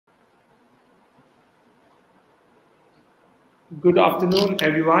Good afternoon,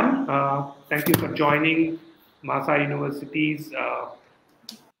 everyone. Thank you for joining MAHSA University's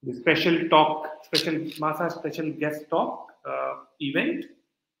the special MAHSA special guest talk event.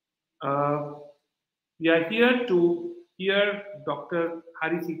 Uh, we are here to hear Dr.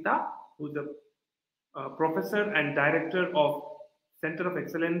 Harisita, who is a professor and director of Center of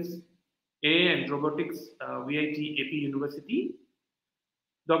Excellence A and Robotics, VIT AP University.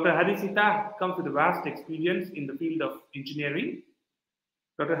 Dr. Harisita comes with a vast experience in the field of engineering.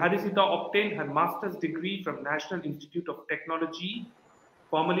 Dr. Harisita obtained her master's degree from National Institute of Technology,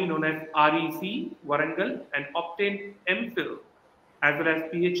 formerly known as REC, Warangal, and obtained MPhil as well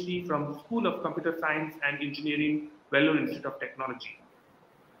as PhD from School of Computer Science and Engineering, Vellore Institute of Technology.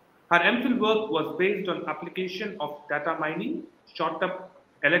 Her MPhil work was based on application of data mining, short-up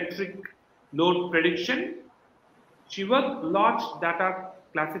electric load prediction. She worked large data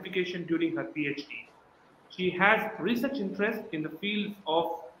classification during her PhD. She has research interest in the fields of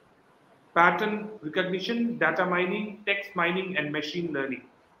pattern recognition, data mining, text mining, and machine learning.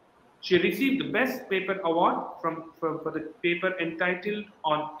 She received the Best Paper Award for the paper entitled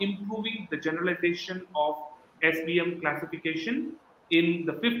On Improving the Generalization of SVM Classification in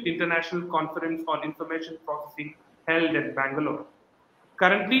the 5th International Conference on Information Processing held at Bangalore.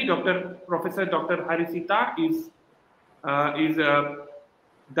 Currently, Professor Dr. Harisita is a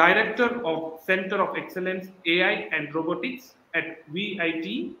director of Center of Excellence AI and Robotics at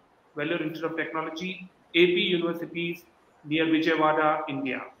VIT, Vellore Institute of Technology, AP Universities near Vijayawada,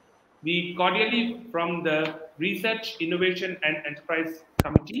 India. We cordially from the Research, Innovation and Enterprise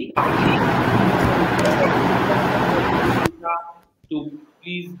Committee to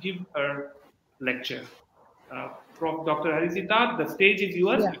please give her lecture. Prof. Dr. Harisita, the stage is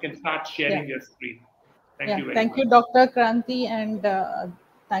yours. You can start sharing your screen. Thank you very much. Thank you, Dr. Kranti, and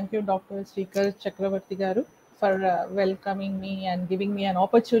thank you, Dr. Srikar Chakravarti Garu, for welcoming me and giving me an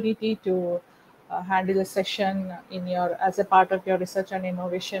opportunity to handle a session as a part of your research and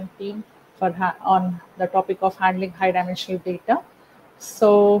innovation team on the topic of handling high-dimensional data.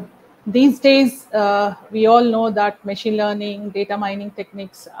 So these days, we all know that machine learning, data mining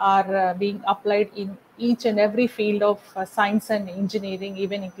techniques are being applied in each and every field of science and engineering,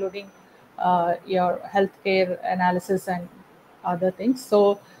 even including your healthcare analysis and other things.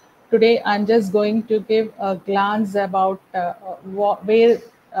 So today I'm just going to give a glance about where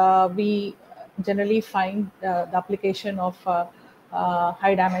we generally find the application of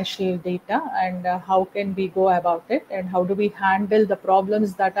high dimensional data and how can we go about it and how do we handle the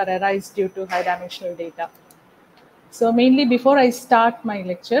problems that are arise due to high dimensional data. So mainly before I start my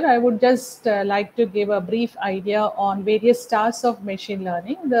lecture, I would just like to give a brief idea on various tasks of machine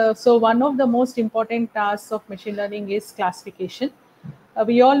learning. So one of the most important tasks of machine learning is classification.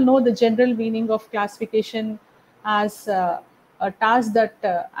 We all know the general meaning of classification as a task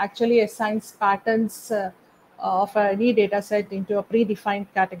that actually assigns patterns of any data set into a predefined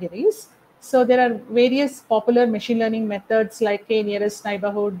categories. So there are various popular machine learning methods like k-nearest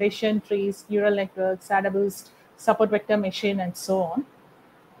neighborhood, decision trees, neural networks, AdaBoost, support vector machine, and so on.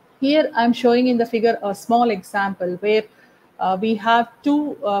 Here I'm showing in the figure a small example where we have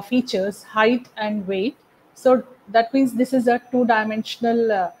two features, height and weight. So that means this is a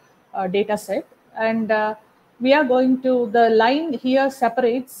two-dimensional data set, and we are going to, the line here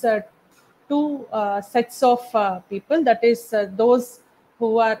separates two sets of people, that is those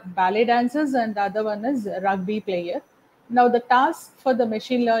who are ballet dancers and the other one is rugby player. Now the task for the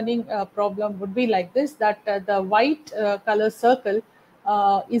machine learning problem would be like this, that the white color circle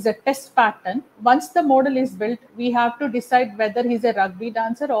is a test pattern. Once the model is built, we have to decide whether he's a rugby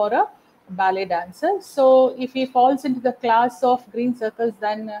dancer or a ballet dancer. So if he falls into the class of green circles,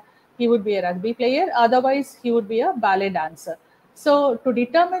 then he would be a rugby player. Otherwise, he would be a ballet dancer. So to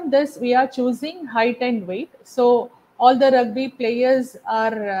determine this, we are choosing height and weight. So all the rugby players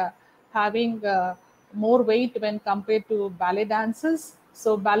are having more weight when compared to ballet dancers.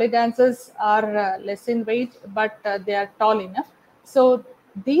 So ballet dancers are less in weight, but they are tall enough. So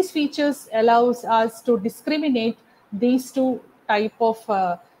these features allows us to discriminate these two type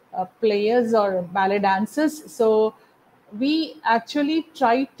of players or ballet dancers. So we actually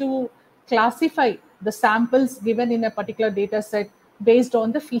try to classify the samples given in a particular data set based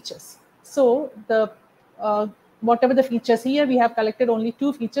on the features. So the whatever the features, here we have collected only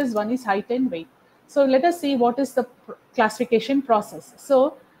two features, one is height and weight. So let us see what is the classification process.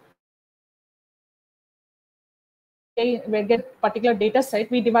 So we get a particular data set,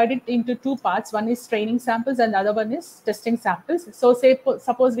 we divide it into two parts. One is training samples and the other one is testing samples. So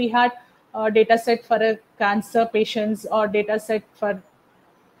suppose we had a data set for a cancer patients or data set for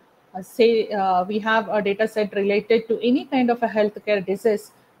say we have a data set related to any kind of a healthcare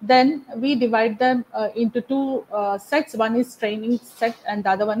disease, then we divide them into two sets. One is training set and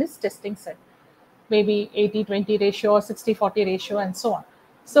the other one is testing set, maybe 80-20 ratio or 60-40 ratio and so on.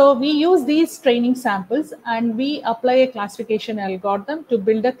 So we use these training samples and we apply a classification algorithm to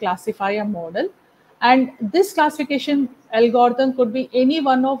build a classifier model. And this classification algorithm could be any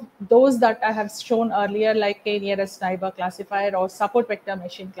one of those that I have shown earlier, like a nearest neighbor classifier or support vector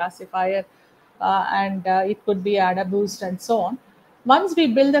machine classifier, and it could be AdaBoost and so on. Once we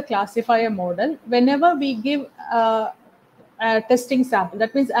build a classifier model, whenever we give a testing sample,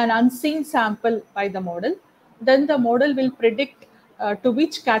 that means an unseen sample by the model, then the model will predict to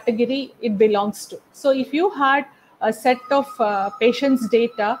which category it belongs to. So if you had a set of patients'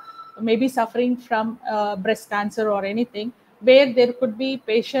 data, maybe suffering from breast cancer or anything, where there could be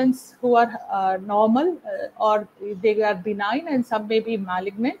patients who are normal or they are benign and some may be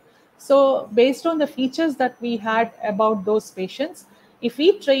malignant. So based on the features that we had about those patients, if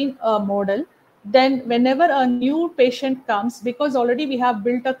we train a model, then whenever a new patient comes, because already we have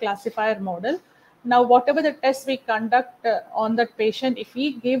built a classifier model, now whatever the test we conduct on that patient, if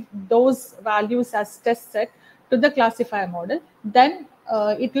we give those values as test set to the classifier model, then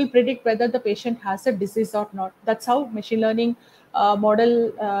it will predict whether the patient has a disease or not. That's how machine learning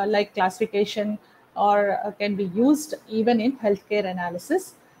model like classification or can be used even in healthcare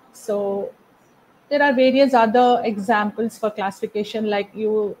analysis. So there are various other examples for classification, like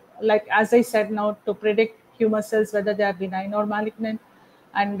as I said now, to predict tumor cells whether they are benign or malignant,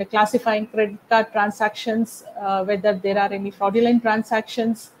 and classifying credit card transactions whether there are any fraudulent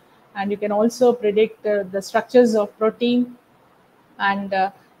transactions, and you can also predict the structures of protein, and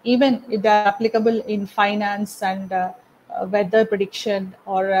even if they are applicable in finance and weather prediction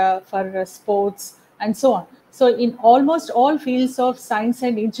or for sports and so on. So in almost all fields of science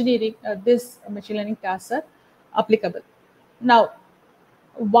and engineering, this machine learning tasks are applicable. Now,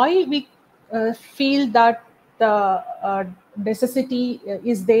 why we feel that the necessity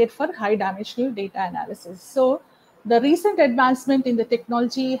is there for high dimensional data analysis. So the recent advancement in the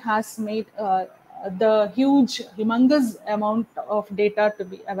technology has made the huge, humongous amount of data to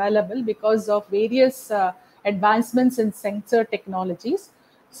be available because of various advancements in sensor technologies.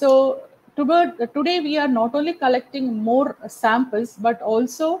 So today we are not only collecting more samples, but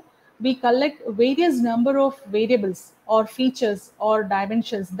also we collect various number of variables or features or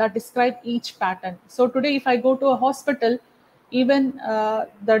dimensions that describe each pattern. So today, if I go to a hospital, even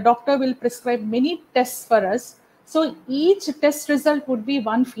the doctor will prescribe many tests for us. So each test result would be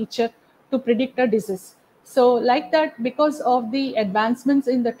one feature to predict a disease. So like that, because of the advancements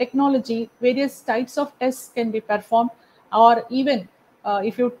in the technology, various types of tests can be performed, or even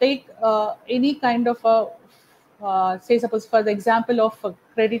if you take any kind of a say suppose for the example of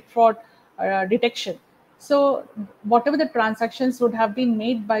credit fraud detection. So whatever the transactions would have been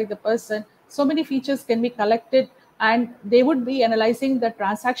made by the person, so many features can be collected and they would be analyzing the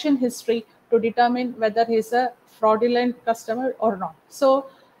transaction history to determine whether he's a fraudulent customer or not. So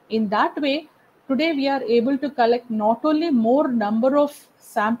in that way, today we are able to collect not only more number of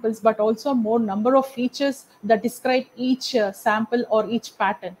samples, but also more number of features that describe each sample or each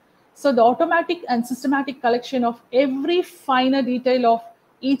pattern. So the automatic and systematic collection of every finer detail of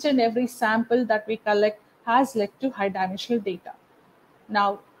each and every sample that we collect has led to high dimensional data.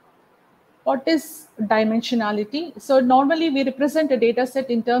 Now, what is dimensionality? So normally we represent a data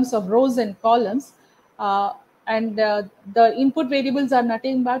set in terms of rows and columns, and the input variables are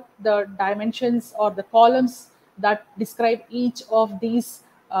nothing but the dimensions or the columns that describe each of these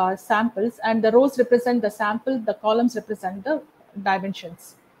samples, and the rows represent the sample, the columns represent the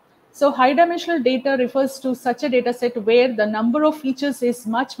dimensions. So high dimensional data refers to such a data set where the number of features is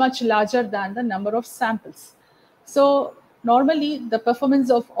much, much larger than the number of samples. So normally the performance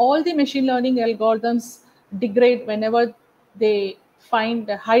of all the machine learning algorithms degrade whenever they find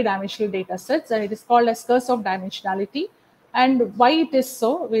high dimensional data sets, and it is called as curse of dimensionality. And why it is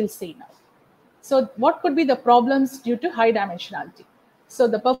so, we'll see now. So what could be the problems due to high dimensionality? So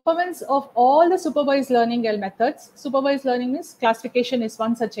the performance of all the supervised learning methods, supervised learning is classification is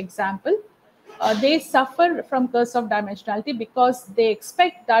one such example. They suffer from curse of dimensionality because they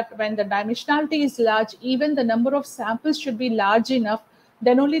expect that when the dimensionality is large, even the number of samples should be large enough,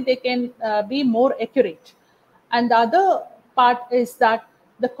 then only they can be more accurate. And the other part is that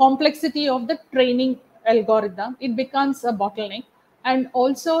the complexity of the training algorithm, it becomes a bottleneck. And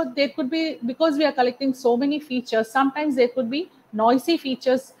also there could be, because we are collecting so many features, sometimes there could be noisy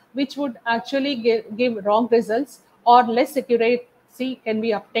features which would actually give wrong results, or less accuracy can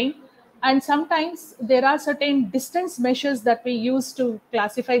be obtained. And sometimes there are certain distance measures that we use to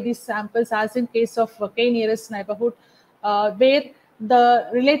classify these samples, as in case of k nearest neighborhood, where the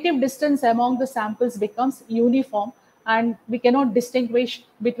relative distance among the samples becomes uniform, and we cannot distinguish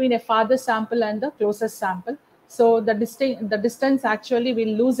between a farther sample and the closest sample. So the distance actually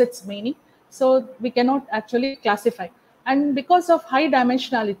will lose its meaning. So we cannot actually classify. And because of high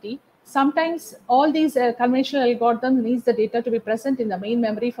dimensionality, sometimes all these conventional algorithms needs the data to be present in the main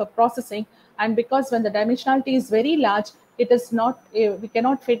memory for processing. And because when the dimensionality is very large, it is not, we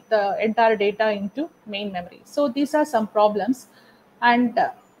cannot fit the entire data into main memory. So these are some problems. And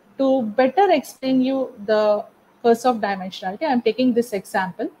to better explain you the curse of dimensionality, I am taking this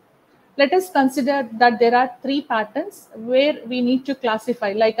example. Let us consider that there are three patterns where we need to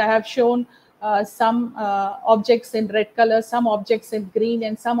classify. Like I have shown some objects in red color, some objects in green,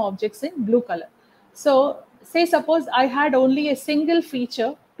 and some objects in blue color. So say suppose I had only a single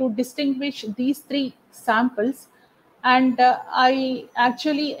feature to distinguish these three samples, and I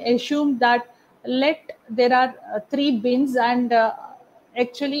actually assume that there are three bins, and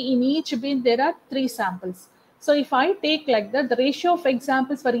actually in each bin there are three samples. So if I take like that, the ratio of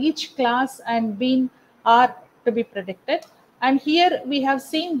examples for each class and bin are to be predicted. And here we have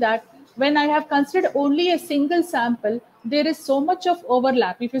seen that when I have considered only a single sample, there is so much of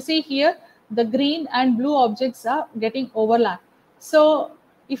overlap. If you see here, the green and blue objects are getting overlap. So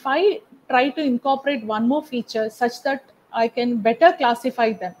if I try to incorporate one more feature such that I can better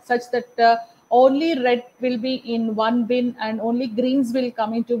classify them, such that only red will be in one bin and only greens will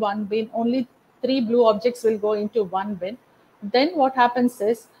come into one bin, only three blue objects will go into one bin, then what happens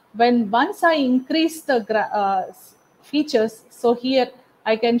is, when once I increase the features, so here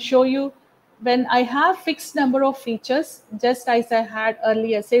I can show you when I have fixed number of features, just as I had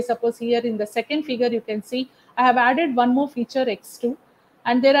earlier. Say suppose here in the second figure you can see I have added one more feature x2,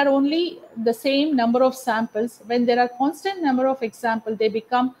 and there are only the same number of samples. When there are constant number of examples, they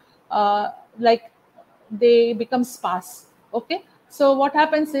become they become sparse. Okay, so what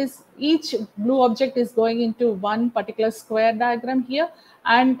happens is each blue object is going into one particular square diagram here,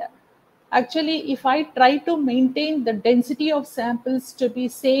 and actually if I try to maintain the density of samples to be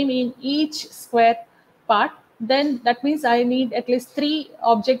same in each square part, then that means I need at least three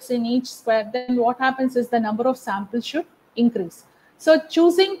objects in each square. Then what happens is the number of samples should increase. So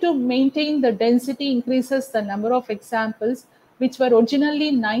choosing to maintain the density increases the number of examples, which were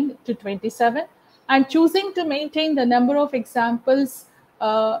originally 9 to 27, and choosing to maintain the number of examples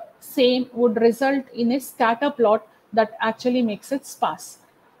same would result in a scatter plot that actually makes it sparse.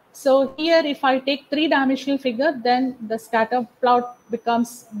 So here, if I take three-dimensional figure, then the scatter plot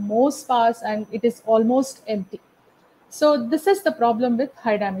becomes more sparse and it is almost empty. So this is the problem with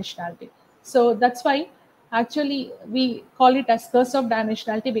high dimensionality. So that's why actually we call it as curse of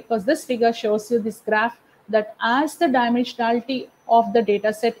dimensionality, because this figure shows you this graph that as the dimensionality of the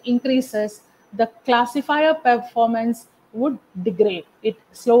data set increases, the classifier performance would degrade. It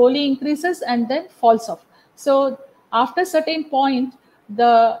slowly increases and then falls off. So after a certain point,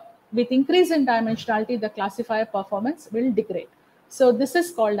 with increase in dimensionality, the classifier performance will degrade. So this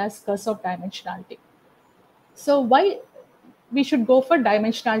is called as curse of dimensionality. So why we should go for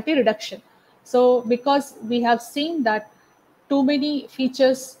dimensionality reduction? So because we have seen that too many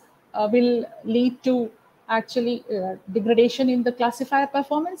features will lead to actually degradation in the classifier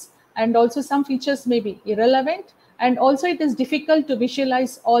performance, and also some features may be irrelevant, and also it is difficult to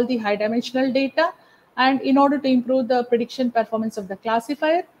visualize all the high dimensional data. And in order to improve the prediction performance of the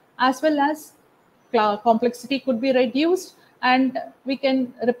classifier, as well as complexity could be reduced, and we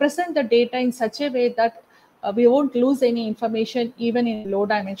can represent the data in such a way that we won't lose any information even in low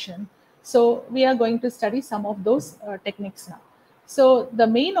dimension. So we are going to study some of those techniques now. So the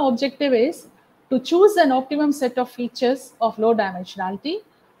main objective is to choose an optimum set of features of low dimensionality,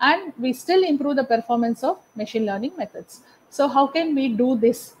 and we still improve the performance of machine learning methods. So how can we do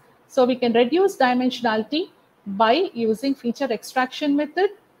this? So we can reduce dimensionality by using feature extraction method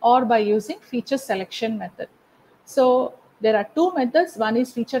or by using feature selection method. So there are two methods. One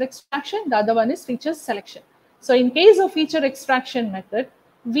is feature extraction, the other one is feature selection. So in case of feature extraction method,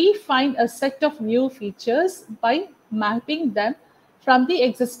 we find a set of new features by mapping them from the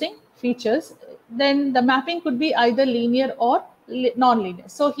existing features. Then the mapping could be either linear or non-linear.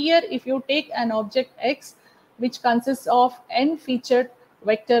 So here, if you take an object X, which consists of n featured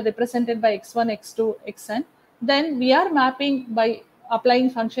vector represented by x1, x2, xn, then we are mapping by applying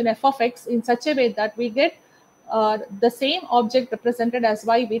function f of x in such a way that we get the same object represented as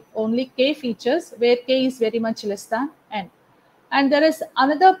y with only k features, where k is very much less than n. And there is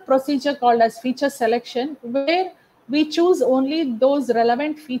another procedure called as feature selection, where we choose only those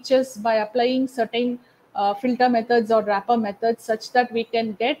relevant features by applying certain filter methods or wrapper methods such that we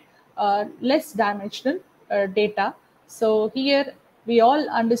can get less dimensional data. So here we all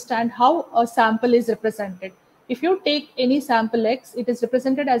understand how a sample is represented. If you take any sample X, it is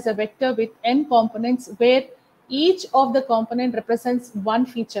represented as a vector with n components where each of the component represents one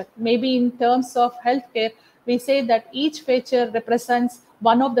feature. Maybe in terms of healthcare, we say that each feature represents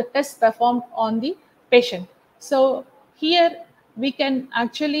one of the tests performed on the patient. So here we can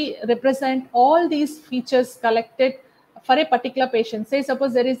actually represent all these features collected for a particular patient. Say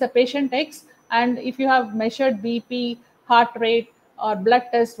suppose there is a patient X, and if you have measured BP, heart rate, or blood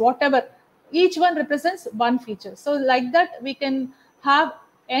test, whatever, each one represents one feature. So like that we can have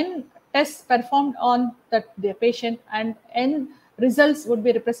n tests performed on the patient, and n results would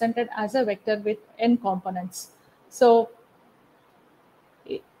be represented as a vector with n components. So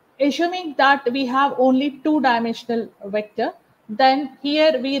assuming that we have only two-dimensional vector, then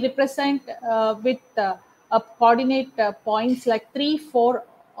here we represent with a coordinate points like 3, 4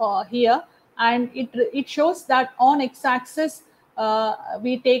 here, and it shows that on x-axis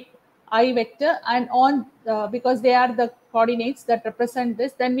we take I vector, and on because they are the coordinates that represent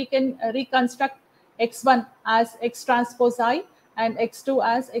this, then we can reconstruct x1 as x transpose I and x2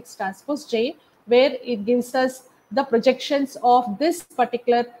 as x transpose J, where it gives us the projections of this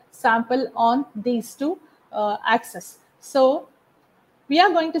particular sample on these two axes. So we are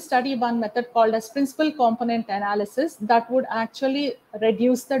going to study one method called as principal component analysis that would actually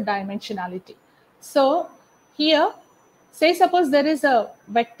reduce the dimensionality. So here, say suppose there is a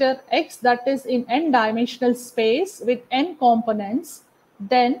vector X that is in n dimensional space with n components,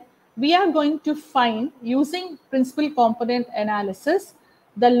 then we are going to find, using principal component analysis,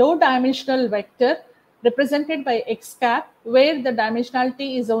 the low dimensional vector represented by x cap, where the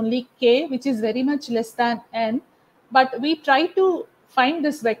dimensionality is only k, which is very much less than n, but we try to find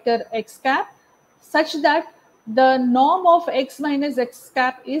this vector x cap such that the norm of x minus x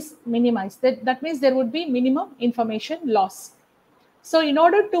cap is minimized. That means there would be minimum information loss. So in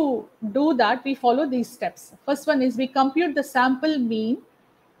order to do that, we follow these steps. First one is we compute the sample mean,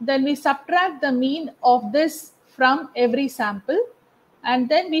 then we subtract the mean of this from every sample, and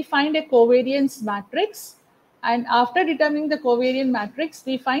then we find a covariance matrix. And after determining the covariance matrix,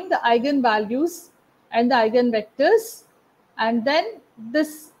 we find the eigenvalues and the eigenvectors. And then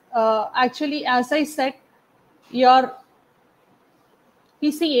this actually, as I said, your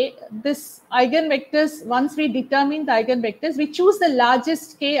PCA, this eigenvectors, once we determine the eigenvectors, we choose the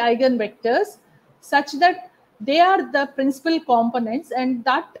largest k eigenvectors such that they are the principal components, and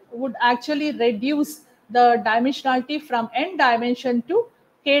that would actually reduce the dimensionality from n dimension to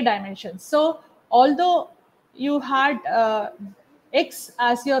k dimensions. So although you had X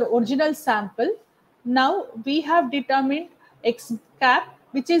as your original sample, now we have determined X cap,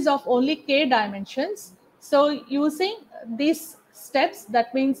 which is of only k dimensions. So using these steps,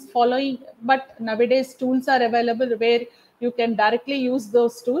 that means following, but nowadays tools are available where you can directly use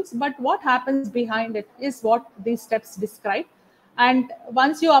those tools, but what happens behind it is what these steps describe. And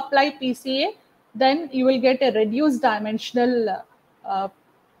once you apply PCA, then you will get a reduced dimensional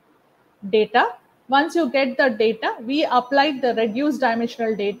data. Once you get the data, we apply the reduced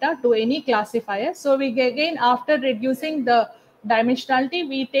dimensional data to any classifier. So we again, after reducing the dimensionality,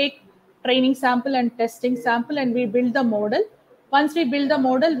 we take training sample and testing sample, and we build the model. Once we build the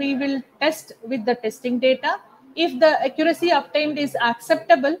model, we will test with the testing data. If the accuracy obtained is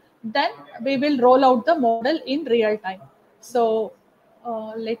acceptable, then we will roll out the model in real time. So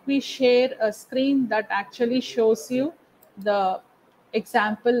let me share a screen that actually shows you the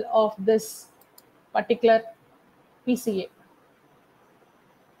example of this particular PCA.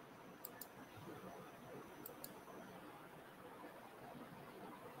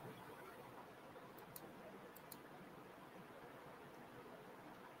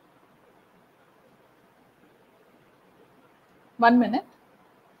 One minute.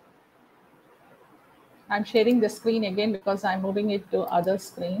 I'm sharing the screen again because I'm moving it to other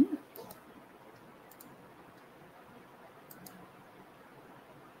screen.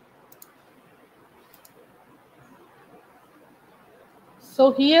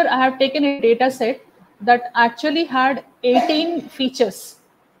 So here I have taken a data set that actually had 18 features.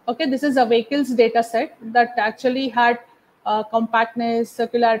 Okay, this is a vehicles data set that actually had compactness,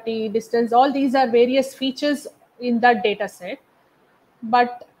 circularity, distance. All these are various features in that data set.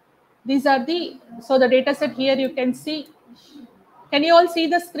 But these are so the data set here you can see. Can you all see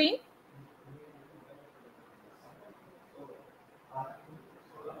the screen?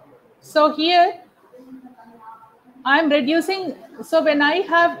 So here I'm reducing. So when I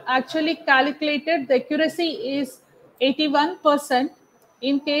have actually calculated, the accuracy is 81%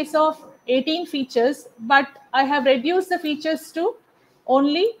 in case of 18 features, but I have reduced the features to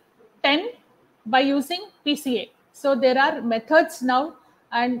only 10 by using PCA. So there are methods now,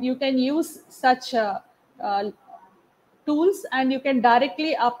 and you can use such uh, tools and you can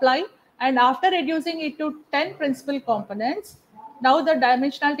directly apply. And after reducing it to 10 principal components, now the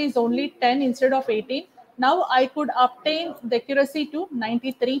dimensionality is only 10 instead of 18. Now I could obtain the accuracy to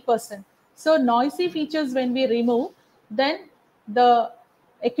 93%. So noisy features, when we remove, then the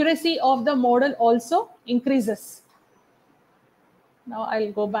accuracy of the model also increases. Now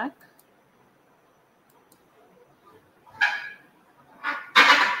I'll go back.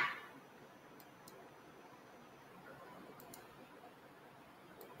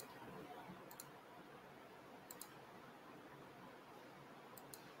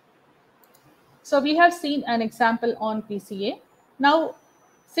 So we have seen an example on PCA. Now,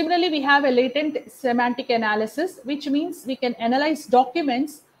 similarly, we have a latent semantic analysis, which means we can analyze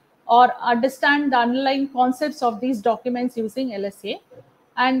documents or understand the underlying concepts of these documents using LSA.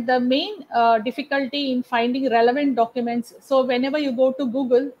 And the main difficulty in finding relevant documents. So whenever you go to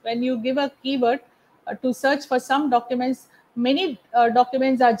Google, when you give a keyword to search for some documents, many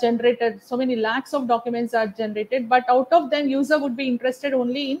documents are generated. So many lakhs of documents are generated, but out of them, user would be interested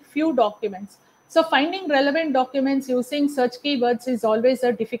only in few documents. So finding relevant documents using search keywords is always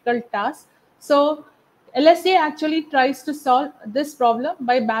a difficult task. So LSA actually tries to solve this problem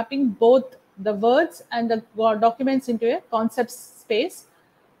by mapping both the words and the documents into a concept space.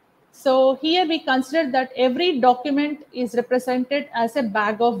 So here we consider that every document is represented as a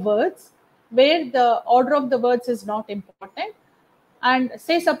bag of words, where the order of the words is not important. And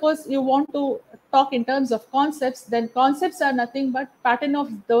say suppose you want to talk in terms of concepts, then concepts are nothing but pattern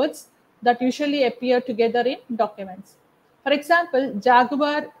of words that usually appear together in documents. For example,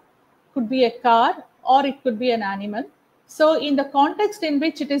 jaguar could be a car or it could be an animal. So in the context in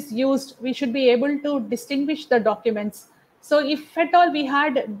which it is used, we should be able to distinguish the documents. So if at all we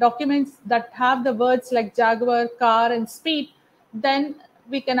had documents that have the words like jaguar, car and speed, then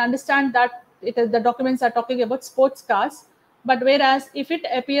we can understand that the documents are talking about sports cars. But whereas if it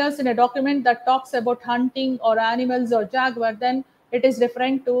appears in a document that talks about hunting or animals or jaguar, then it is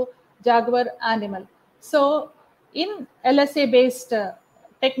referring to jaguar animal. So in LSA based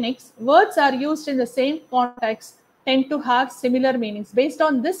techniques, words are used in the same context tend to have similar meanings. Based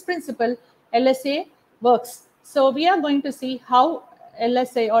on this principle, LSA works. So we are going to see how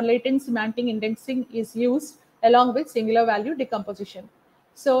LSA or latent semantic indexing is used along with singular value decomposition.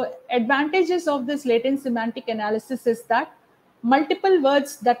 So advantages of this latent semantic analysis is that multiple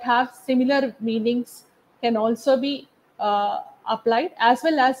words that have similar meanings can also be applied, as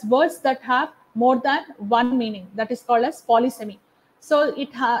well as words that have more than one meaning, that is called as polysemy. So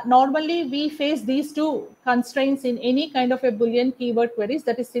normally we face these two constraints in any kind of a Boolean keyword queries,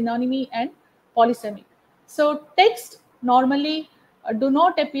 that is synonymy and polysemy. So text normally do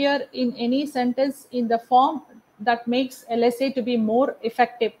not appear in any sentence in the form that makes LSA to be more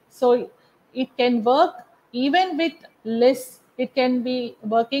effective. So it can work even with lists. It can be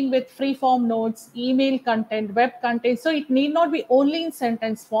working with free-form notes, email content, web content. So it need not be only in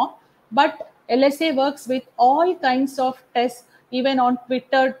sentence form, but LSA works with all kinds of tests, even on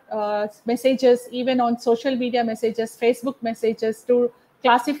Twitter messages, even on social media messages, Facebook messages, to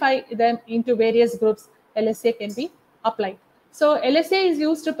classify them into various groups. LSA can be applied. So LSA is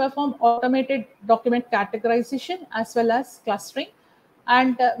used to perform automated document categorization as well as clustering.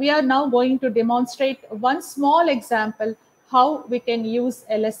 And we are now going to demonstrate one small example how we can use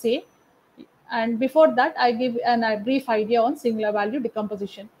LSA. And before that, I give a brief idea on singular value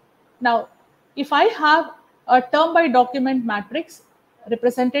decomposition. Now, if I have a term by document matrix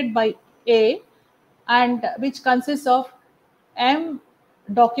represented by A, and which consists of M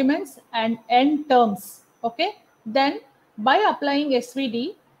documents and N terms, okay, then by applying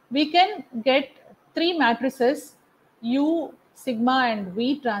SVD, we can get three matrices, U, sigma and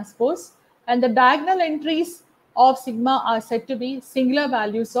V transpose, and the diagonal entries of sigma are said to be singular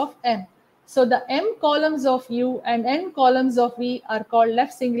values of M. So the M columns of U and N columns of V are called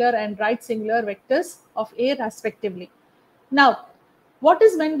left singular and right singular vectors of A respectively. Now, what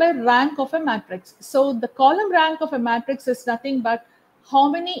is meant by rank of a matrix? So the column rank of a matrix is nothing but how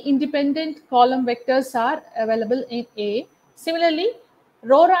many independent column vectors are available in A. Similarly,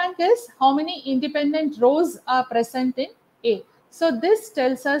 row rank is how many independent rows are present in A. So this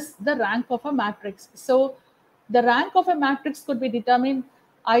tells us the rank of a matrix. So the rank of a matrix could be determined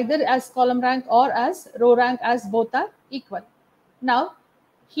either as column rank or as row rank, as both are equal. Now,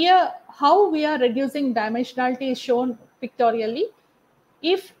 here how we are reducing dimensionality is shown pictorially.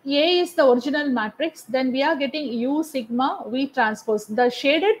 If A is the original matrix, then we are getting U sigma V transpose. The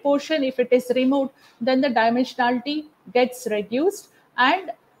shaded portion, if it is removed, then the dimensionality gets reduced,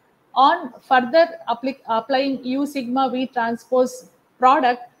 and on further applying U sigma V transpose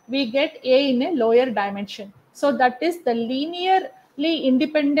product, we get A in a lower dimension. So that is the linearly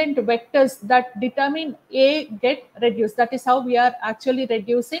independent vectors that determine A get reduced. That is how we are actually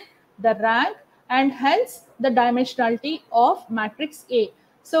reducing the rank and hence the dimensionality of matrix A.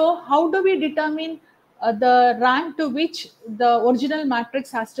 So how do we determine the rank to which the original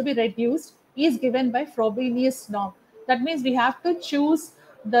matrix has to be reduced is given by Frobenius norm. That means we have to choose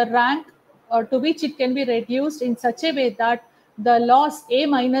the rank to which it can be reduced in such a way that the loss A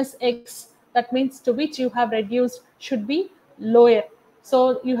minus X, that means to which you have reduced, should be lower.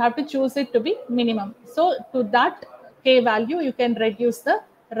 So you have to choose it to be minimum. So to that K value, you can reduce the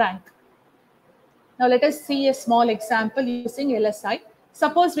rank. Now let us see a small example using LSI.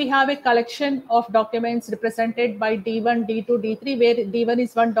 Suppose we have a collection of documents represented by D1, D2, D3, where D1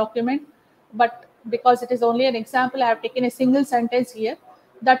 is one document, but because it is only an example, I have taken a single sentence here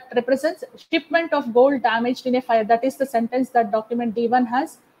that represents shipment of gold damaged in a fire. That is the sentence that document D1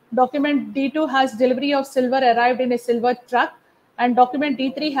 has. Document D2 has delivery of silver arrived in a silver truck, and document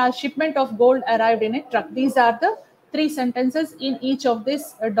D3 has shipment of gold arrived in a truck. These are the three sentences in each of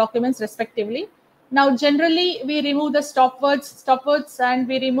these documents respectively. Now, generally, we remove the stop words, and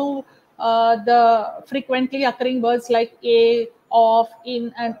we remove the frequently occurring words like a, of,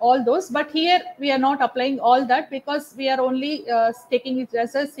 in, and all those. But here we are not applying all that because we are only taking it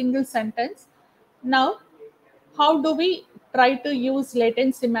as a single sentence. Now, how do we try to use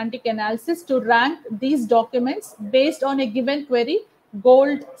latent semantic analysis to rank these documents based on a given query,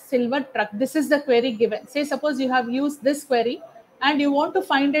 gold, silver, truck? This is the query given. Say, suppose you have used this query and you want to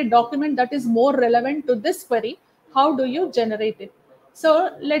find a document that is more relevant to this query. How do you generate it?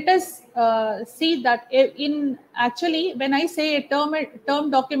 So let us see that in actually, when I say a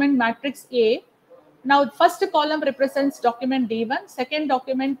term document matrix A, now, first column represents document D1, second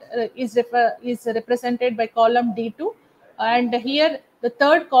document is represented by column D2, and here the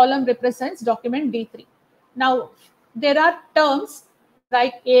third column represents document D3. Now, there are terms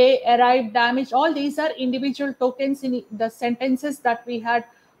like A, arrived, damage, all these are individual tokens in the sentences that we had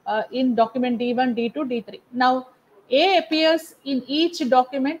in document D1, D2, D3. Now, A appears in each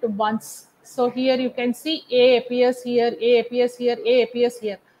document once. So here you can see A appears here, A appears here, A appears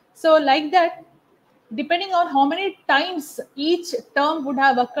here. So like that, depending on how many times each term would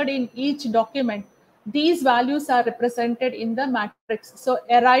have occurred in each document, these values are represented in the matrix. So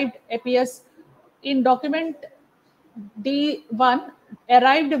arrived appears in document D1,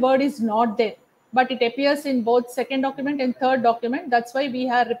 arrived word is not there, but it appears in both second document and third document. That's why we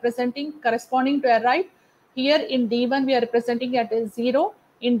are representing corresponding to arrived. Here in D1, we are representing it as 0.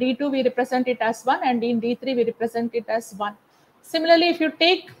 In D2, we represent it as 1. And in D3, we represent it as 1. Similarly, if you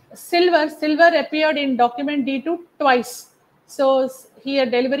take silver appeared in document D2 twice. So here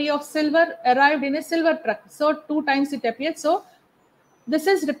delivery of silver arrived in a silver truck. So 2 times it appeared. So this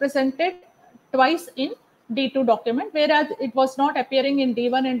is represented twice in D2 document, whereas it was not appearing in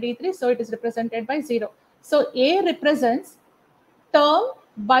D1 and D3. So it is represented by 0. So A represents term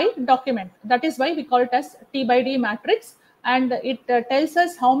by document. That is why we call it as T by D matrix. And it tells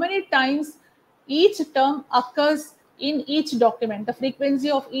us how many times each term occurs in each document, the frequency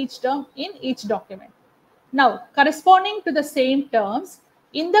of each term in each document. Now, corresponding to the same terms,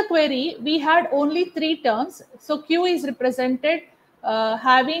 in the query, we had only 3 terms. So Q is represented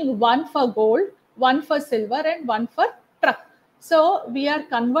having 1 for gold, 1 for silver, and 1 for truck. So we are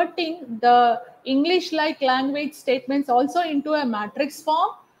converting the English-like language statements also into a matrix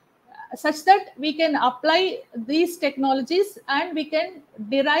form, such that we can apply these technologies and we can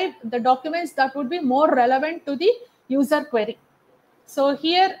derive the documents that would be more relevant to the user query. So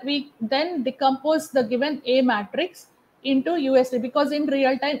here we then decompose the given A matrix into USD, because in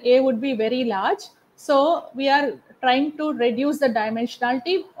real time A would be very large. So we are trying to reduce the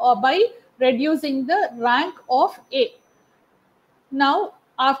dimensionality by reducing the rank of A. Now,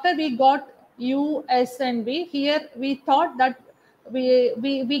 after we got U, S, and V, here we thought that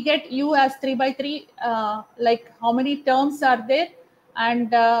we get U as 3 by 3, like how many terms are there,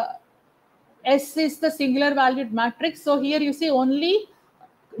 and S is the singular valued matrix. So here you see only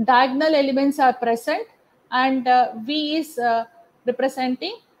diagonal elements are present, and V is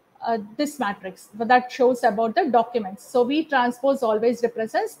representing this matrix that shows about the documents. So V transpose always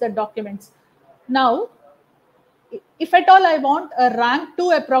represents the documents. Now, if at all I want a rank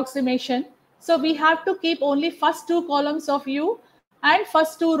 2 approximation, so we have to keep only first 2 columns of U and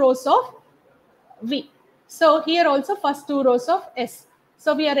first 2 rows of V. So here also first 2 rows of S.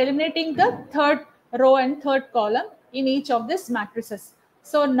 So we are eliminating the third row and third column in each of these matrices.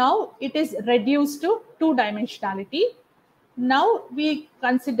 So now it is reduced to two-dimensionality. Now we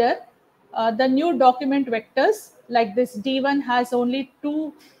consider the new document vectors, like this D1 has only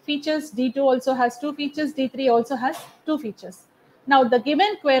two features, D2 also has two features, D3 also has two features. Now the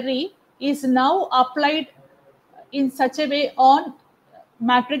given query is now applied in such a way on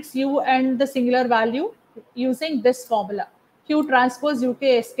matrix U and the singular value using this formula, Q transpose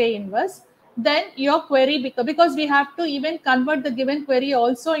UK SK inverse. Then your query, because we have to even convert the given query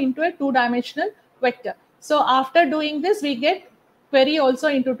also into a two-dimensional vector. So after doing this, we get query also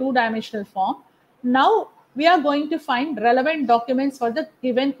into two-dimensional form. Now we are going to find relevant documents for the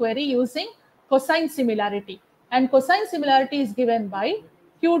given query using cosine similarity. And cosine similarity is given by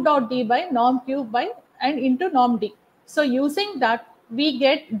Q dot D by norm Q by and into norm D. So using that, we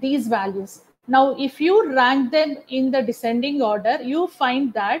get these values. Now, if you rank them in the descending order, you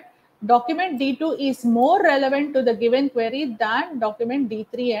find that document D2 is more relevant to the given query than document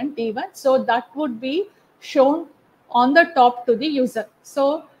D3 and D1. So that would be shown on the top to the user.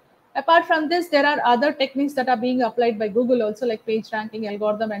 So apart from this, there are other techniques that are being applied by Google also, like page ranking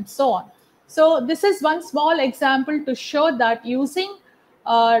algorithm and so on. So this is one small example to show that using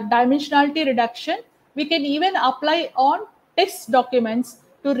dimensionality reduction, we can even apply on text documents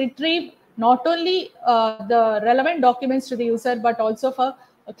to retrieve not only the relevant documents to the user, but also for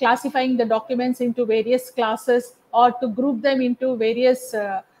classifying the documents into various classes or to group them into various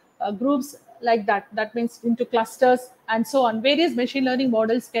groups like that. That means into clusters and so on. Various machine learning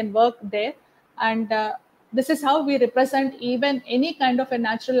models can work there. And this is how we represent even any kind of a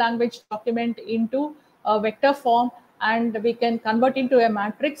natural language document into a vector form, and we can convert into a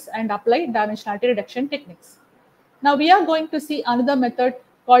matrix and apply dimensionality reduction techniques. Now we are going to see another method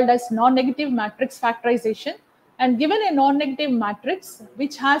called as non-negative matrix factorization. And given a non-negative matrix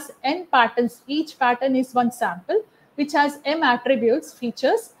which has n patterns, each pattern is one sample, which has m attributes,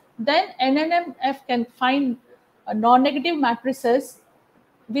 features, then NNMF can find non-negative matrices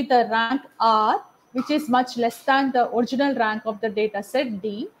with a rank R, which is much less than the original rank of the data set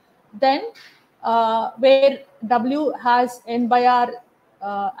D. Then where W has n by R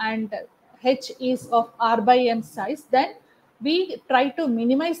and H is of R by M size, then we try to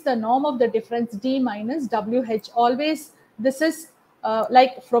minimize the norm of the difference D minus WH. Always this is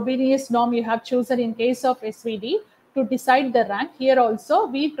like Frobenius norm you have chosen in case of SVD to decide the rank. Here also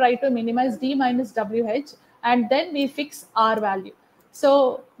we try to minimize D minus WH and then we fix R value.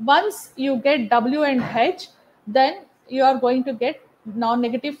 So once you get W and H, then you are going to get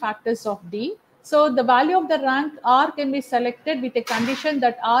non-negative factors of D. So the value of the rank R can be selected with a condition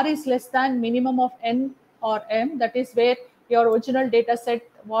that R is less than minimum of N or M, that is where your original data set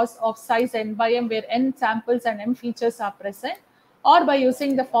was of size N by M, where N samples and M features are present, or by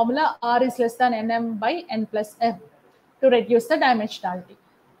using the formula R is less than NM by N plus M to reduce the dimensionality.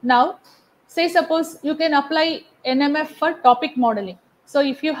 Now, say suppose you can apply NMF for topic modeling. So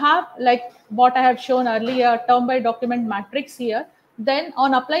if you have like what I have shown earlier, term by document matrix here, then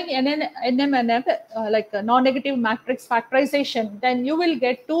on applying NMNF, like a non-negative matrix factorization, then you will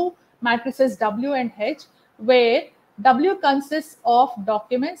get two matrices W and H, where W consists of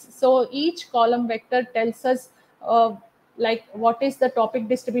documents. So each column vector tells us like what is the topic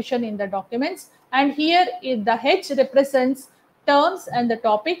distribution in the documents. And here the H represents terms and the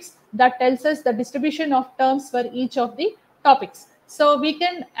topics, that tells us the distribution of terms for each of the topics. So we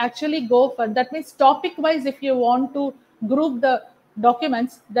can actually go for, that means topic wise, if you want to group the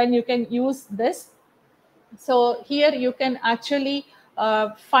documents, then you can use this. So here you can actually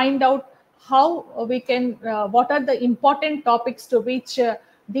find out how we can, what are the important topics to which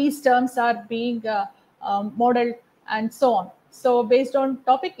these terms are being modeled and so on. So based on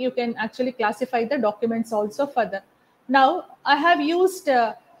topic, you can actually classify the documents also further. Now I have used,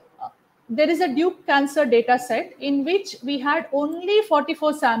 there is a Duke Cancer data set in which we had only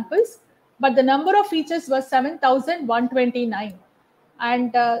 44 samples, but the number of features was 7,129.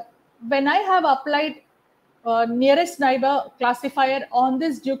 And when I have applied nearest neighbor classifier on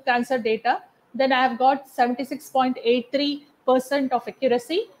this Duke Cancer data, then I have got 76.83% of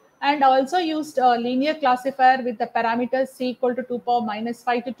accuracy. And I also used a linear classifier with the parameters c equal to 2 power minus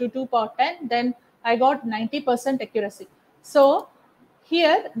 5 to 2 power 10. Then I got 90% accuracy. So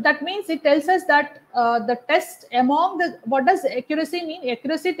here, that means it tells us that the test among the, what does accuracy mean?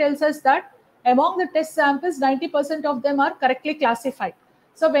 Accuracy tells us that among the test samples, 90% of them are correctly classified.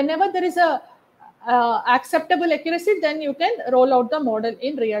 So whenever there is a acceptable accuracy, then you can roll out the model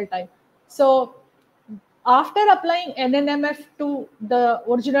in real time. So after applying NNMF to the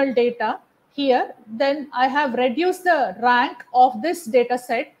original data, here, then I have reduced the rank of this data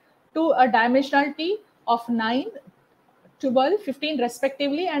set to a dimensionality of 9, 12, 15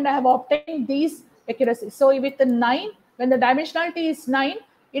 respectively, and I have obtained these accuracies. So with the 9, when the dimensionality is 9,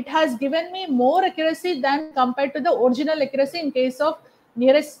 it has given me more accuracy than compared to the original accuracy in case of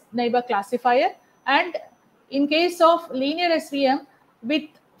nearest neighbor classifier. And in case of linear SVM with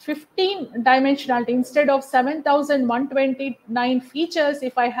 15 dimensionality instead of 7,129 features,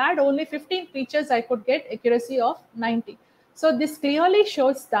 if I had only 15 features, I could get accuracy of 90. So this clearly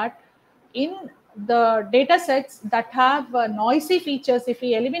shows that in the data sets that have noisy features, if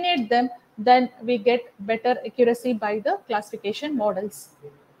we eliminate them, then we get better accuracy by the classification models.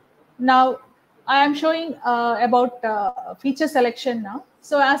 Now, I am showing about feature selection now.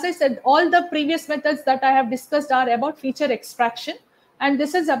 So as I said, all the previous methods that I have discussed are about feature extraction, and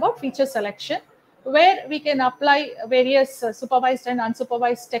this is about feature selection, where we can apply various supervised and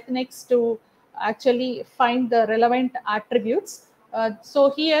unsupervised techniques to actually find the relevant attributes.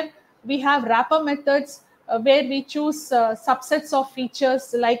 So here we have wrapper methods where we choose subsets of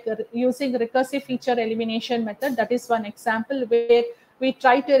features, like using recursive feature elimination method. That is one example where we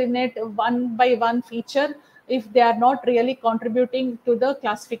try to eliminate one by one feature if they are not really contributing to the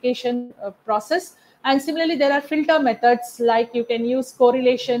classification process. And similarly, there are filter methods, like you can use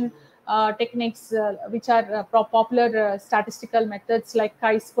correlation techniques, which are popular statistical methods like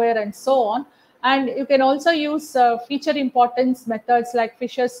chi-square and so on. And you can also use feature importance methods like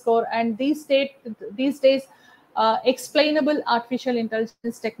Fisher's score. And these days, explainable artificial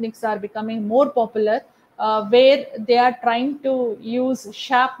intelligence techniques are becoming more popular, where they are trying to use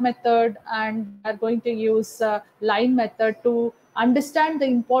SHAP method, and they are going to use line method to understand the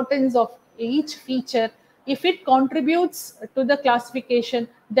importance of each feature. If it contributes to the classification,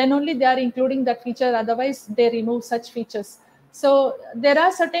 then only they are including that feature, otherwise they remove such features. So there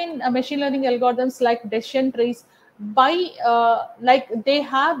are certain machine learning algorithms like decision trees, like they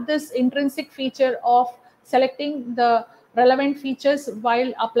have this intrinsic feature of selecting the relevant features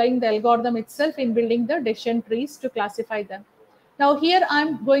while applying the algorithm itself in building the decision trees to classify them. Now here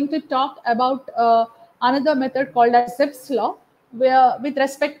I'm going to talk about another method called as Zipf's law, where with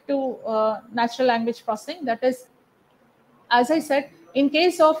respect to natural language processing. That is, as I said, in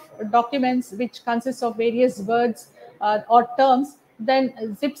case of documents which consist of various words or terms,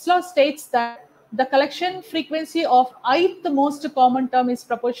 then Zipf's law states that the collection frequency of ith most common term is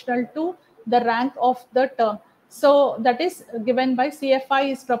proportional to the rank of the term. So that is given by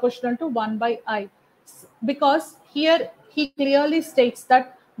CFI is proportional to 1 by I. Because here he clearly states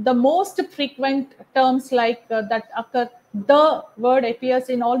that the most frequent terms like that occur, the word appears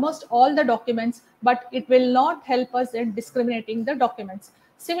in almost all the documents, but it will not help us in discriminating the documents.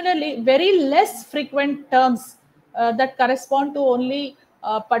 Similarly, very less frequent terms that correspond to only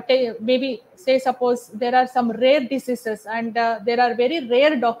maybe say suppose there are some rare diseases, and there are very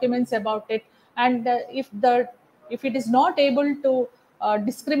rare documents about it, and if it is not able to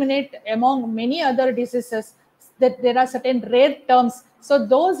discriminate among many other diseases, that there are certain rare terms. So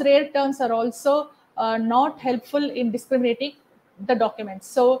those rare terms are also not helpful in discriminating the documents.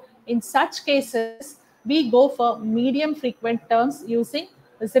 So in such cases, we go for medium frequent terms using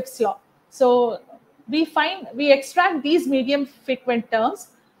Zipf's law. So we extract these medium frequent terms.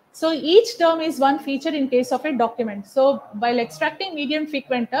 So each term is one feature in case of a document. So while extracting medium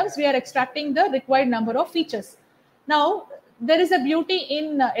frequent terms, we are extracting the required number of features. Now, there is a beauty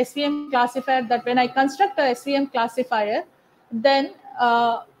in SVM classifier that when I construct a SVM classifier, then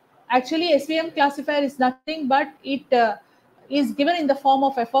actually SVM classifier is nothing but it is given in the form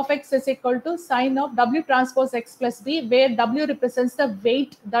of f of x is equal to sine of w transpose x plus b, where w represents the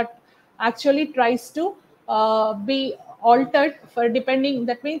weight that actually tries to be altered for depending.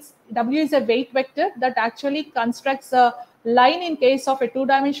 That means w is a weight vector that actually constructs a line in case of a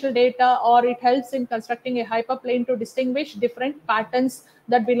two-dimensional data, or it helps in constructing a hyperplane to distinguish different patterns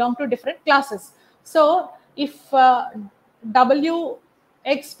that belong to different classes. So if w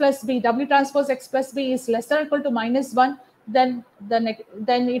x plus b, w transpose x plus b is less than or equal to -1, then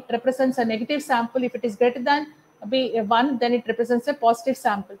then it represents a negative sample. If it is greater than b1, then it represents a positive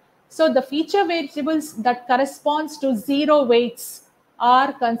sample. So the feature variables that corresponds to 0 weights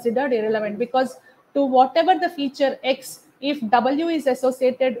are considered irrelevant, because to whatever the feature x, if w is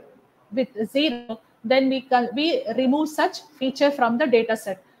associated with 0, then we remove such feature from the data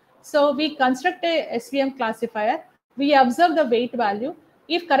set. So we construct a SVM classifier, we observe the weight value.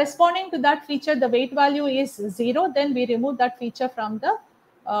 If corresponding to that feature the weight value is 0, then we remove that feature from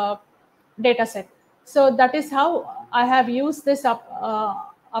the data set. So that is how I have used this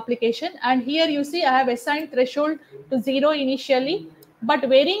application. And here you see I have assigned threshold to 0 initially, but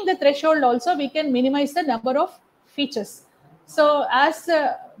varying the threshold also, we can minimize the number of features. So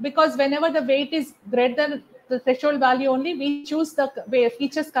because whenever the weight is greater than the threshold value only, we choose the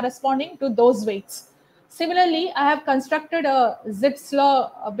features corresponding to those weights. Similarly, I have constructed a Zipf's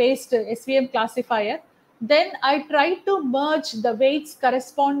law based SVM classifier. Then I try to merge the weights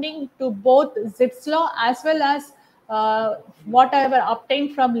corresponding to both Zipf's law as well as whatever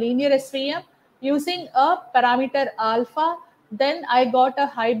obtained from linear SVM using a parameter alpha. Then I got a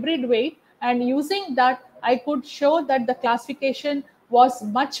hybrid weight, and using that I could show that the classification was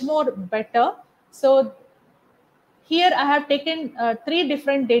much more better. So here I have taken three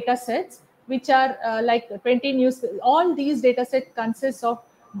different data sets, which are like 20 news. All these data sets consist of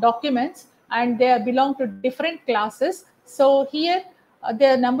documents, and they belong to different classes. So here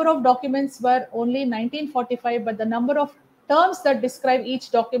the number of documents were only 1945, but the number of terms that describe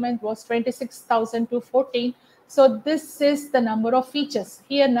each document was 26,000 to 14. So this is the number of features.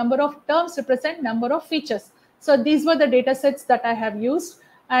 Here number of terms represent number of features. So these were the data sets that I have used,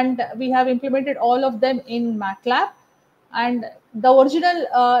 and we have implemented all of them in MATLAB. And the original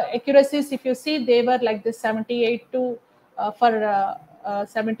accuracies, if you see, they were like this 78 to for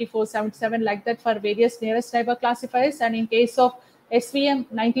 74, 77, like that for various nearest neighbor classifiers. And in case of SVM,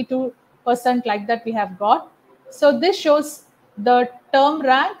 92% like that we have got. So this shows the term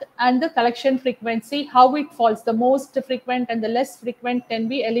rank and the collection frequency, how it falls. The most frequent and the less frequent can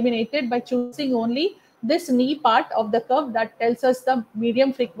be eliminated by choosing only this knee part of the curve that tells us the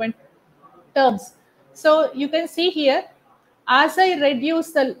medium frequent terms. So you can see here, as I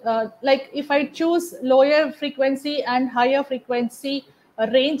reduce the, like if I choose lower frequency and higher frequency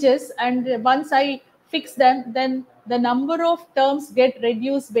ranges, and once I fix them, then the number of terms get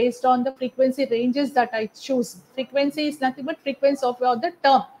reduced based on the frequency ranges that I choose. Frequency is nothing but frequency of the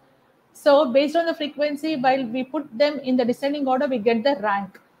term. So based on the frequency, while we put them in the descending order, we get the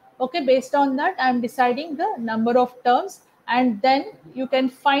rank. Okay, based on that, I'm deciding the number of terms, and then you can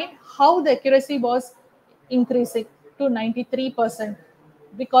find how the accuracy was increasing to 93%.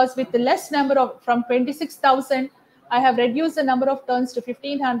 Because with the less number of, from 26,000, I have reduced the number of turns to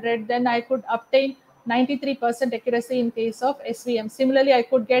 1500, then I could obtain 93% accuracy in case of SVM. Similarly, I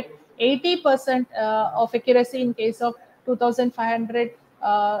could get 80% of accuracy in case of 2500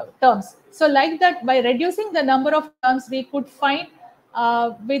 terms. So like that, by reducing the number of terms, we could find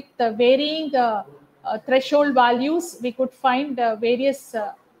with varying threshold values, we could find various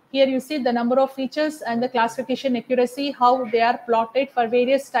here you see the number of features and the classification accuracy, how they are plotted for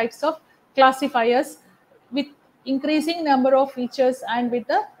various types of classifiers with increasing number of features and with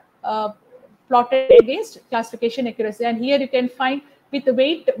the plotted against classification accuracy. And here you can find with the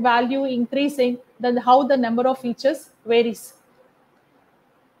weight value increasing, then how the number of features varies.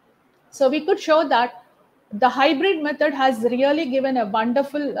 So we could show that the hybrid method has really given a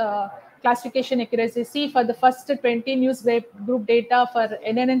wonderful classification accuracy. See, for the first 20 news web group data for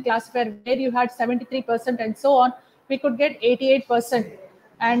NNN classifier, where you had 73% and so on, we could get 88%.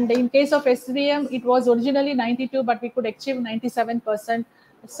 And in case of SVM, it was originally 92, but we could achieve 97%.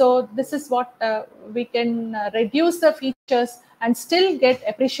 So this is what we can reduce the features and still get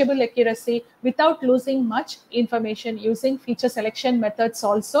appreciable accuracy without losing much information using feature selection methods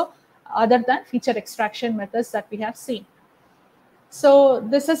also, other than feature extraction methods that we have seen. So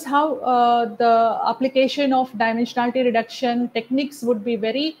this is how the application of dimensionality reduction techniques would be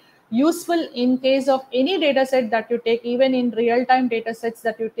very useful in case of any data set that you take, even in real-time data sets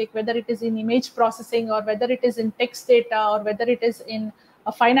that you take, whether it is in image processing or whether it is in text data or whether it is in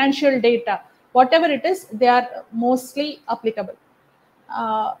financial data, whatever it is, they are mostly applicable.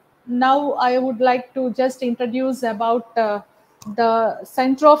 Now I would like to just introduce about the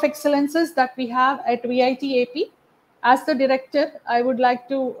Center of Excellences that we have at VIT AP. As the director, I would like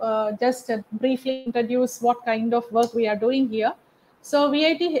to just briefly introduce what kind of work we are doing here. So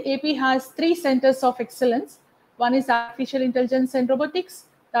VIT AP has 3 centers of excellence. One is artificial intelligence and robotics,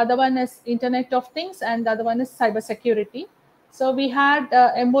 the other one is Internet of Things, and the other one is cybersecurity. So we had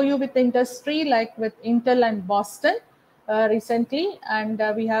MOU with the industry, like with Intel and Boston recently, and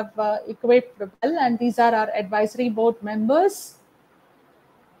we have equipped well, and these are our advisory board members.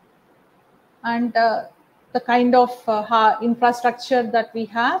 And the kind of infrastructure that we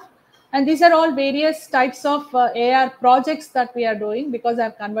have. And these are all various types of AR projects that we are doing, because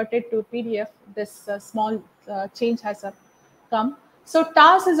I've converted to PDF. This small change has come. So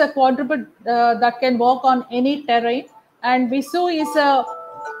TAS is a quadruped that can work on any terrain, and Visu is a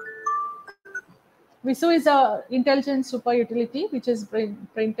intelligent super utility which is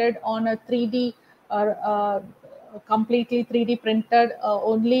printed on a 3D completely 3D printed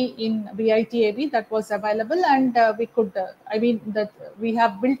only in VITAB that was available, and we could, I mean, that we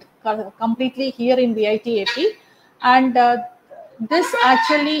have built completely here in VITAP, and this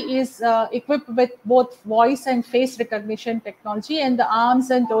actually is equipped with both voice and face recognition technology, and the arms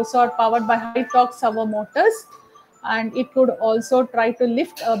and torso are powered by high torque servo motors, and it could also try to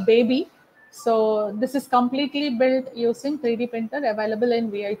lift a baby. So this is completely built using 3D printer available in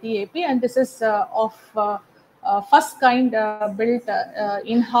VITAP, and this is of first kind built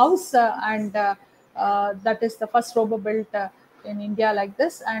in-house, and that is the first robo built in India like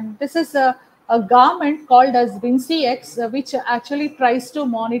this. And this is a garment called as Vinci X, which actually tries to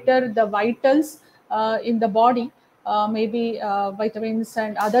monitor the vitals in the body, maybe vitamins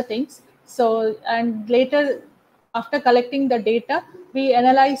and other things. So, and later, after collecting the data, we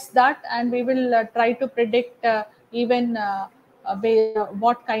analyze that, and we will try to predict even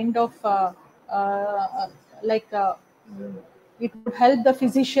what kind of like it would help the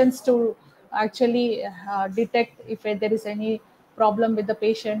physicians to actually detect if there is any problem with the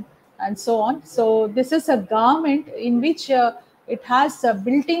patient and so on. So this is a garment in which it has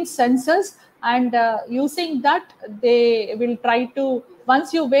built-in sensors, and using that they will try to,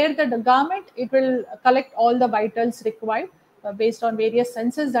 once you wear the garment, it will collect all the vitals required based on various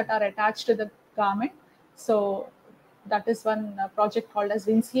sensors that are attached to the garment. So that is one project called as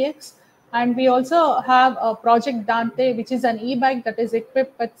WinCX. And we also have a project Dante, which is an e-bike that is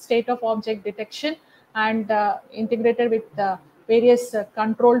equipped with state of object detection and integrated with various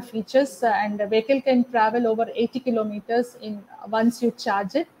control features, and the vehicle can travel over 80 kilometers in once you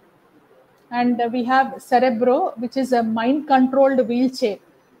charge it. And we have Cerebro, which is a mind controlled wheelchair.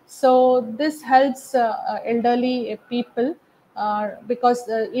 So this helps elderly people because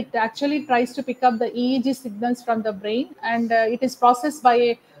it actually tries to pick up the EEG signals from the brain, and it is processed by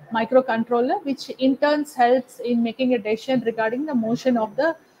a microcontroller, which in turn helps in making a decision regarding the motion of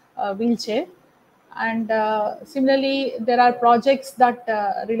the wheelchair. And similarly, there are projects that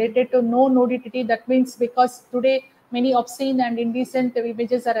related to no nudity. That means because today many obscene and indecent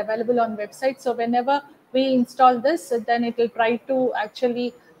images are available on websites, so whenever we install this, then it will try to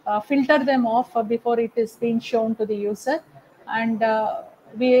actually filter them off before it is being shown to the user. And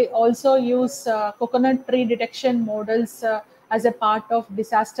we also use coconut tree detection models as a part of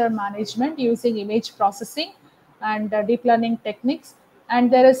disaster management using image processing and deep learning techniques.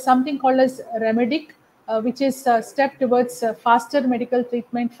 And there is something called as Remedic, which is a step towards faster medical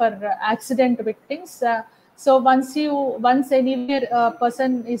treatment for accident victims. So once anywhere a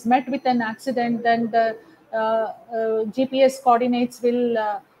person is met with an accident, then the GPS coordinates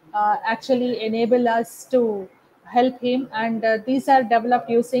will actually enable us to help him. And these are developed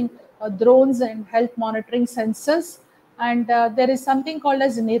using drones and health monitoring sensors. And there is something called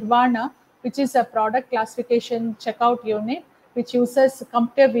as Nirvana, which is a product classification checkout unit, which uses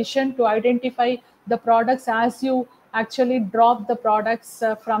computer vision to identify the products as you actually drop the products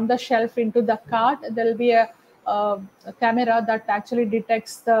from the shelf into the cart. There will be a camera that actually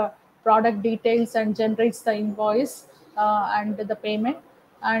detects the product details and generates the invoice and the payment.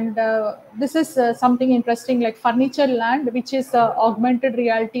 And this is something interesting like Furniture Land, which is an augmented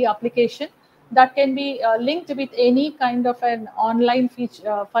reality application that can be linked with any kind of an online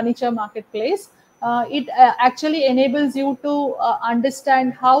furniture marketplace. It actually enables you to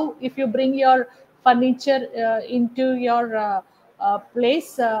understand how, if you bring your furniture into your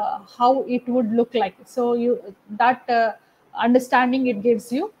place, how it would look like. So you that understanding it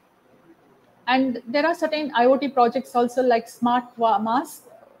gives you. And there are certain IoT projects also like smart mask,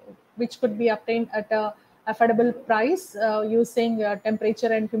 which could be obtained at a affordable price using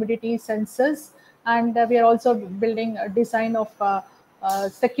temperature and humidity sensors. And we are also building a design of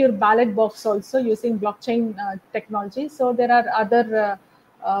secure ballot box also using blockchain technology. So there are other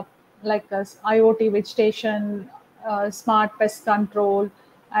like IoT vegetation, smart pest control,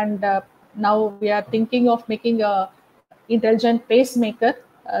 and now we are thinking of making a intelligent pacemaker,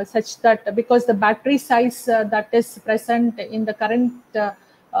 such that because the battery size that is present in the current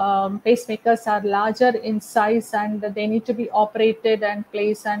pacemakers are larger in size, and they need to be operated and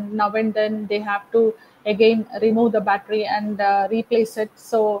placed, and now and then they have to again remove the battery and replace it.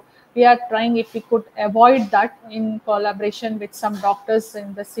 So we are trying if we could avoid that in collaboration with some doctors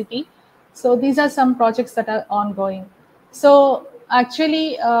in the city. So these are some projects that are ongoing. So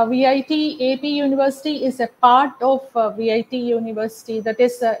actually, VIT AP University is a part of VIT University. That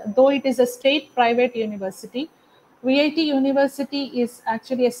is, though it is a state private university, VIT University is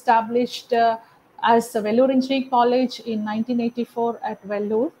actually established as a Vellore Engineering College in 1984 at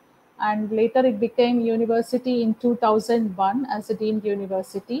Vellore, and later it became university in 2001 as a deemed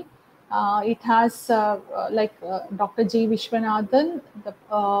university. It has Dr. G. Vishwanathan,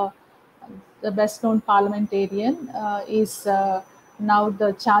 the best known parliamentarian, is now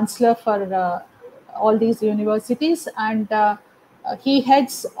the chancellor for all these universities, and he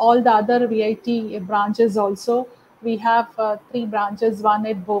heads all the other VIT branches also. We have three branches, one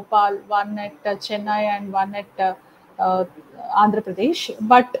at Bhopal, one at Chennai, and one at uh, Andhra Pradesh.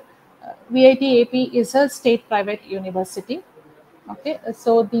 But VIT AP is a state private university. Okay,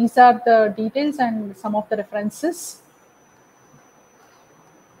 so these are the details and some of the references.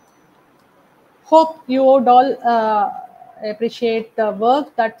 Hope you would all appreciate the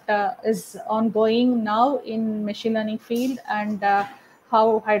work that is ongoing now in machine learning field, and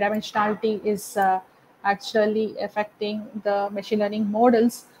how high dimensionality is actually affecting the machine learning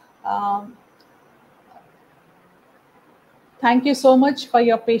models. Um, Thank you so much for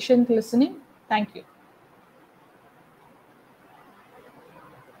your patient listening. Thank you.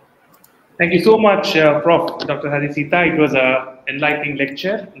 Thank you so much, Prof. Dr. Harisita. It was an enlightening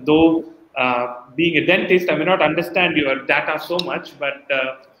lecture. Though being a dentist, I may not understand your data so much, but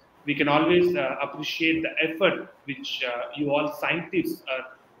we can always appreciate the effort which you all scientists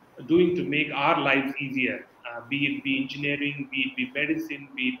are doing to make our lives easier, be it be engineering, be it be medicine,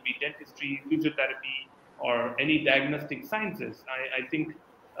 be it be dentistry, physiotherapy, or any diagnostic sciences. I think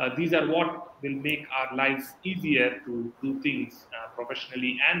these are what will make our lives easier to do things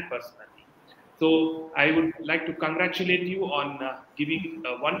professionally and personally. So I would like to congratulate you on giving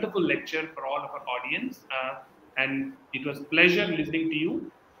a wonderful lecture for all of our audience. And it was pleasure listening to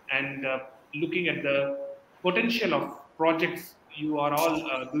you and looking at the potential of projects you are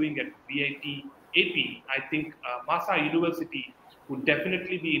all doing at VIT AP. I think MAHSA University would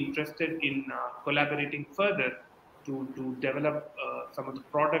definitely be interested in collaborating further to develop some of the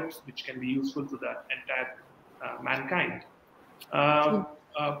products which can be useful to the entire mankind. Uh,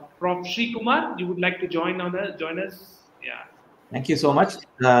 Prof. Sri Kumar, you would like to join us? Yeah. Thank you so much.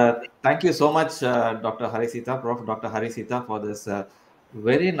 Thank you so much, Dr. Harisita, Prof. Dr. Harisita, for this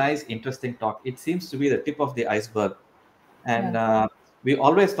very nice, interesting talk. It seems to be the tip of the iceberg. And we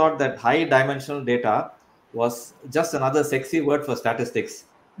always thought that high dimensional data was just another sexy word for statistics.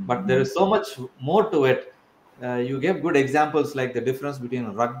 But there is so much more to it. You gave good examples like the difference between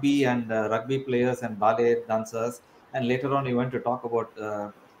rugby and rugby players and ballet dancers. And later on, you went to talk about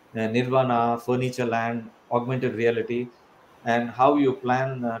Nirvana, Furniture Land, augmented reality, and how you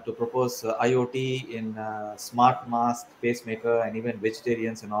plan to propose IoT in smart mask, pacemaker, and even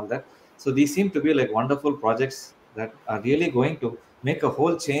vegetarians and all that. So these seem to be like wonderful projects that are really going to make a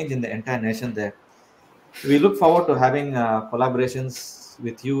whole change in the entire nation there. We look forward to having collaborations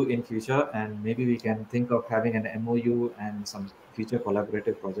with you in future, and maybe we can think of having an MOU and some future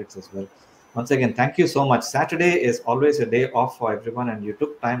collaborative projects as well. Once again, thank you so much. Saturday is always a day off for everyone, and you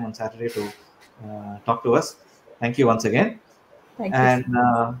took time on Saturday to talk to us. Thank you once again. Thank And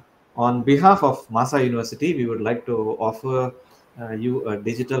you. on behalf of MAHSA University, we would like to offer you a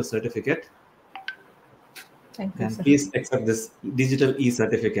digital certificate. Thank you, And sir. please accept this digital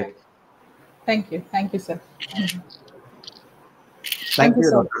e-certificate. Thank you. Thank you, sir. Thank you,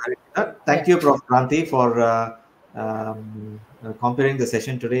 so Dr. Harisita. Thank you, Prof. Kranti, for comparing the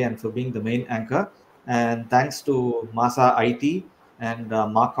session today and for being the main anchor. And thanks to MAHSA IT and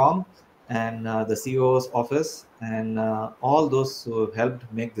Marcom and the CEO's office and all those who helped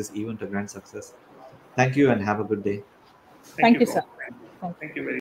make this event a grand success. Thank you and have a good day. Thank you, Prof. sir. Thank you very